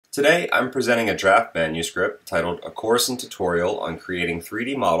Today I'm presenting a draft manuscript titled A Course and Tutorial on Creating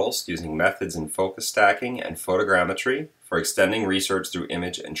 3D Models Using Methods in Focus Stacking and Photogrammetry for Extending Research Through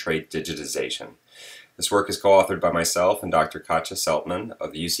Image and Trait Digitization. This work is co-authored by myself and Dr. Katja Seltman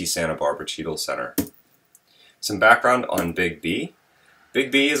of the UC Santa Barbara Cheadle Center. Some background on Big B.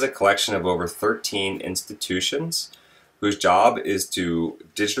 Big B is a collection of over 13 institutions whose job is to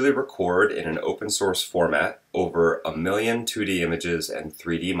digitally record in an open source format over 1 million 2D images and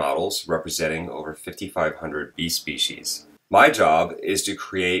 3D models representing over 5,500 bee species. My job is to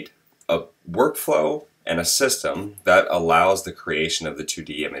create a workflow and a system that allows the creation of the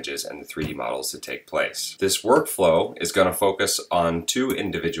 2D images and the 3D models to take place. This workflow is going to focus on two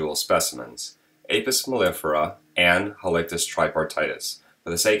individual specimens, Apis mellifera and Halictus tripartitus. For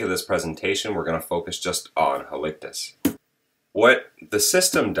the sake of this presentation, we're going to focus just on Halictus. What the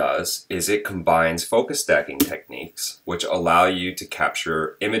system does is it combines focus stacking techniques which allow you to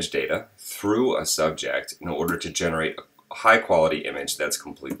capture image data through a subject in order to generate a high quality image that's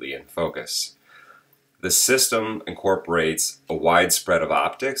completely in focus. The system incorporates a wide spread of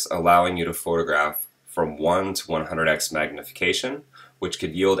optics, allowing you to photograph from 1 to 100x magnification, which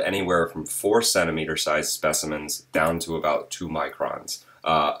could yield anywhere from 4 centimeter sized specimens down to about 2 microns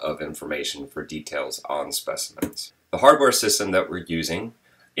of information for details on specimens. The hardware system that we're using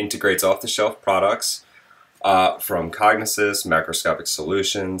integrates off-the-shelf products from Cognisys, Macroscopic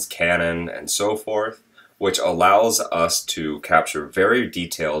Solutions, Canon, and so forth, which allows us to capture very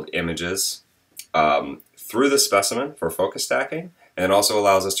detailed images through the specimen for focus stacking, and it also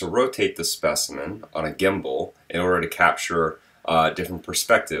allows us to rotate the specimen on a gimbal in order to capture a different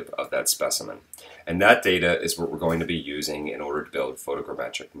perspective of that specimen. And that data is what we're going to be using in order to build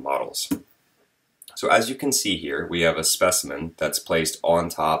photogrammetric models. So as you can see here, we have a specimen that's placed on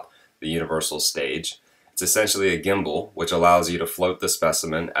top the universal stage. It's essentially a gimbal, which allows you to float the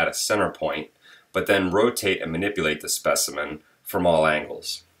specimen at a center point, but then rotate and manipulate the specimen from all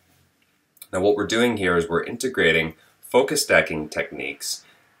angles. Now what we're doing here is we're integrating focus stacking techniques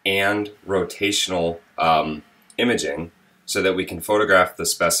and rotational imaging so that we can photograph the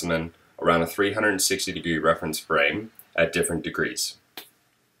specimen around a 360-degree reference frame at different degrees.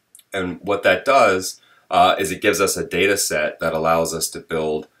 And what that does is it gives us a data set that allows us to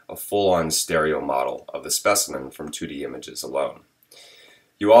build a full-on stereo model of the specimen from 2D images alone.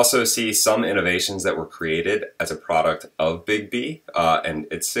 You also see some innovations that were created as a product of Big B and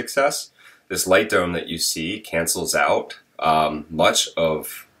its success. This light dome that you see cancels out much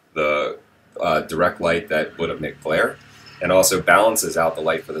of the direct light that would emit glare, and also balances out the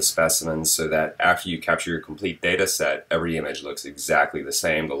light for the specimens so that after you capture your complete data set, every image looks exactly the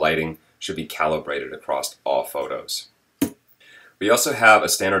same. The lighting should be calibrated across all photos. We also have a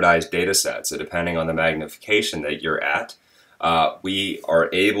standardized data set, so depending on the magnification that you're at, we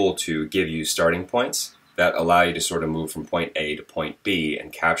are able to give you starting points that allow you to sort of move from point A to point B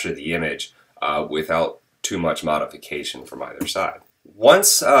and capture the image without too much modification from either side.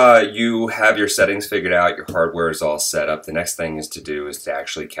 Once you have your settings figured out, your hardware is all set up, the next thing is to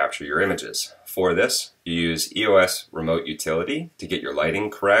actually capture your images. For this, you use EOS Remote Utility to get your lighting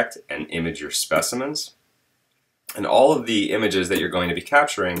correct and image your specimens. And all of the images that you're going to be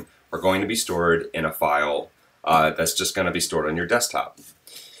capturing are going to be stored in a file that's just going to be stored on your desktop.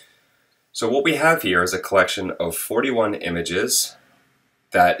 So what we have here is a collection of 41 images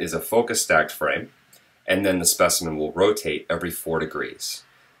that is a focus stacked frame. And then the specimen will rotate every 4 degrees.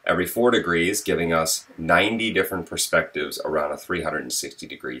 Every 4 degrees giving us 90 different perspectives around a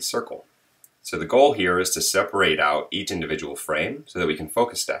 360-degree circle. So the goal here is to separate out each individual frame so that we can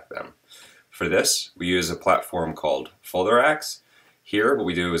focus stack them. For this, we use a platform called FolderAx. Here, what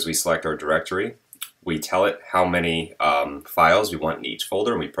we do is we select our directory. We tell it how many files we want in each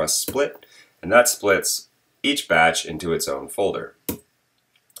folder, and we press split, and that splits each batch into its own folder.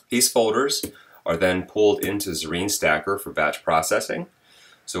 These folders are then pulled into Zerine Stacker for batch processing.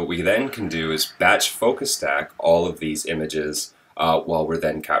 So what we then can do is batch focus stack all of these images while we're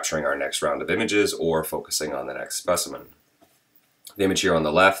then capturing our next round of images or focusing on the next specimen. The image here on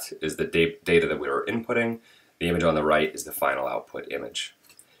the left is the data that we are inputting. The image on the right is the final output image.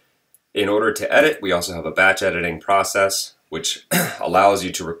 In order to edit, we also have a batch editing process which allows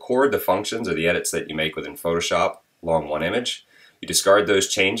you to record the functions or the edits that you make within Photoshop along one image. You discard those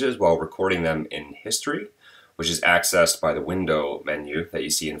changes while recording them in history, which is accessed by the window menu that you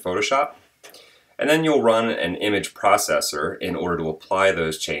see in Photoshop. And then you'll run an image processor in order to apply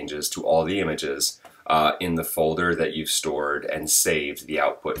those changes to all the images in the folder that you've stored and saved the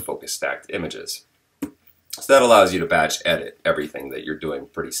output focus stacked images. So that allows you to batch edit everything that you're doing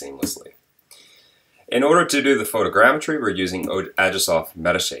pretty seamlessly. In order to do the photogrammetry, we're using Agisoft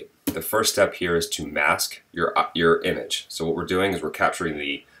Metashape. The first step here is to mask your image. So what we're doing is we're capturing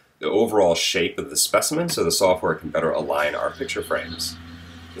the overall shape of the specimen so the software can better align our picture frames.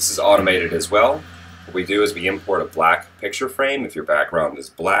 This is automated as well. What we do is we import a black picture frame if your background is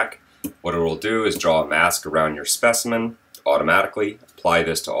black. What it will do is draw a mask around your specimen automatically, apply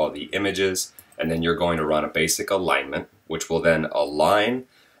this to all the images, and then you're going to run a basic alignment, which will then align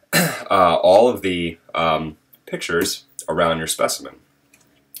all of the pictures around your specimen.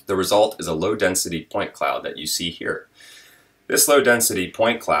 The result is a low density point cloud that you see here. This low density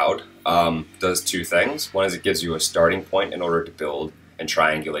point cloud does two things. One is it gives you a starting point in order to build and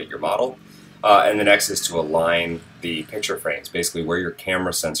triangulate your model. And the next is to align the picture frames, basically where your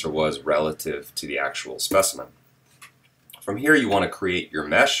camera sensor was relative to the actual specimen. From here you want to create your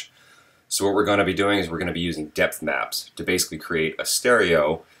mesh. So what we're going to be doing is we're going to be using depth maps to basically create a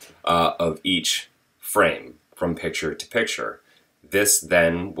stereo of each frame from picture to picture. This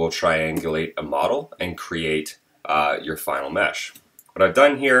then will triangulate a model and create your final mesh. What I've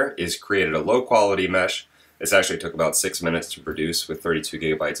done here is created a low quality mesh. This actually took about 6 minutes to produce with 32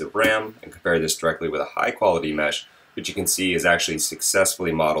 gigabytes of RAM, and compare this directly with a high quality mesh, which you can see is actually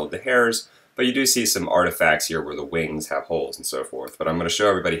successfully modeled the hairs, but you do see some artifacts here where the wings have holes and so forth. But I'm going to show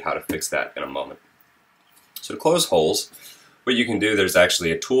everybody how to fix that in a moment. So to close holes, what you can do, there's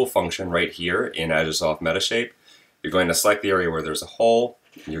actually a tool function right here in Agisoft Metashape. You're going to select the area where there's a hole,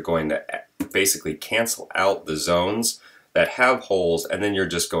 and you're going to basically cancel out the zones that have holes, and then you're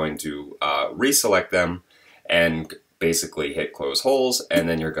just going to reselect them and basically hit close holes, and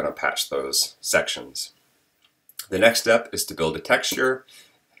then you're going to patch those sections. The next step is to build a texture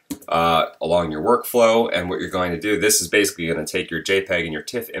along your workflow, and what you're going to do, this is basically going to take your JPEG and your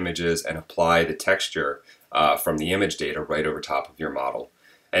TIFF images and apply the texture from the image data right over top of your model.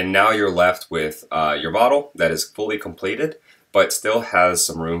 And now you're left with your model that is fully completed, but still has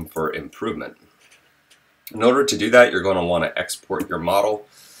some room for improvement. In order to do that, you're going to want to export your model.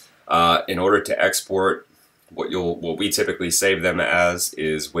 In order to export, what we typically save them as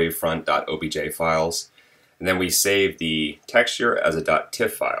is wavefront.obj files, and then we save the texture as a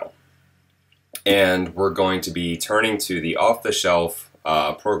 .tiff file. And we're going to be turning to the off-the-shelf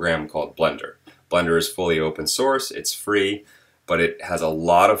program called Blender. Blender is fully open source, it's free, but it has a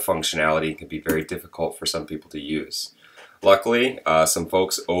lot of functionality and can be very difficult for some people to use. Luckily, some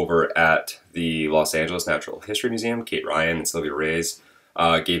folks over at the Los Angeles Natural History Museum, Kate Ryan and Sylvia Reyes,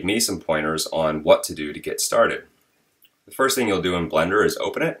 gave me some pointers on what to do to get started. The first thing you'll do in Blender is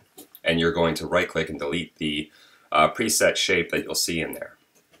open it, and you're going to right-click and delete the preset shape that you'll see in there.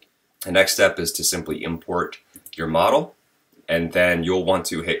 The next step is to simply import your model, and then you'll want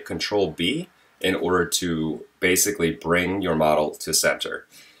to hit Control-B in order to basically bring your model to center.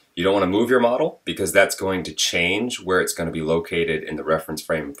 You don't want to move your model because that's going to change where it's going to be located in the reference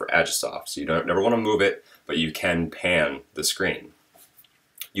frame for Agisoft. So you never want to move it, but you can pan the screen.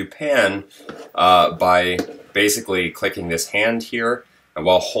 You pan by basically clicking this hand here, and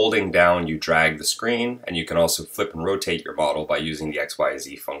while holding down you drag the screen, and you can also flip and rotate your model by using the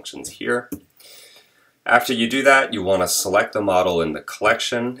XYZ functions here. After you do that, you want to select the model in the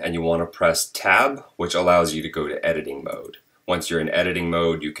collection, and you want to press Tab, which allows you to go to editing mode. Once you're in editing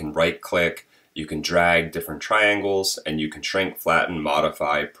mode, you can right click, you can drag different triangles, and you can shrink, flatten,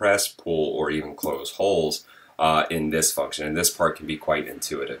 modify, press, pull, or even close holes in this function, and this part can be quite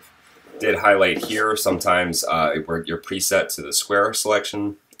intuitive. Did highlight here sometimes where you're preset to the square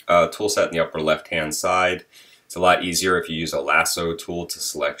selection tool set in the upper left hand side. It's a lot easier if you use a lasso tool to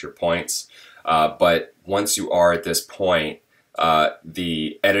select your points, but once you are at this point,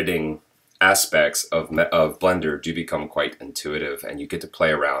 the editing aspects of Blender do become quite intuitive, and you get to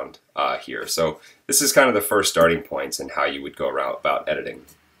play around here. So this is kind of the first starting points in how you would go about editing.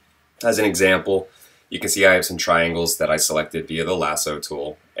 As an example, you can see I have some triangles that I selected via the lasso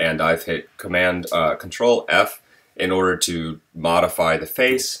tool, and I've hit Control F in order to modify the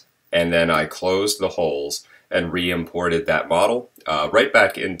face, and then I closed the holes and re-imported that model right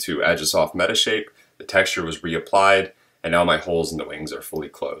back into Agisoft Metashape. The texture was reapplied, and now my holes in the wings are fully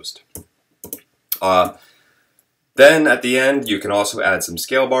closed. Then at the end you can also add some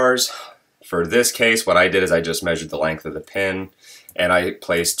scale bars. For this case, what I did is I just measured the length of the pin, and I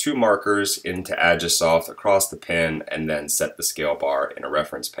placed 2 markers into Agisoft across the pin and then set the scale bar in a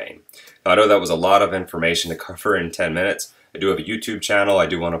reference pane. Now, I know that was a lot of information to cover in 10 minutes. I do have a YouTube channel I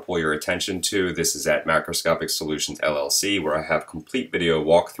do want to pull your attention to. This is at Macroscopic Solutions LLC, where I have complete video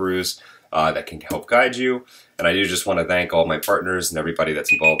walkthroughs that can help guide you. And I do just want to thank all my partners and everybody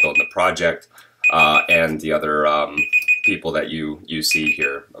that's involved on the project and the other people that you see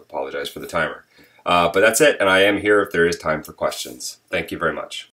here. I apologize for the timer. But that's it, and I am here if there is time for questions. Thank you very much.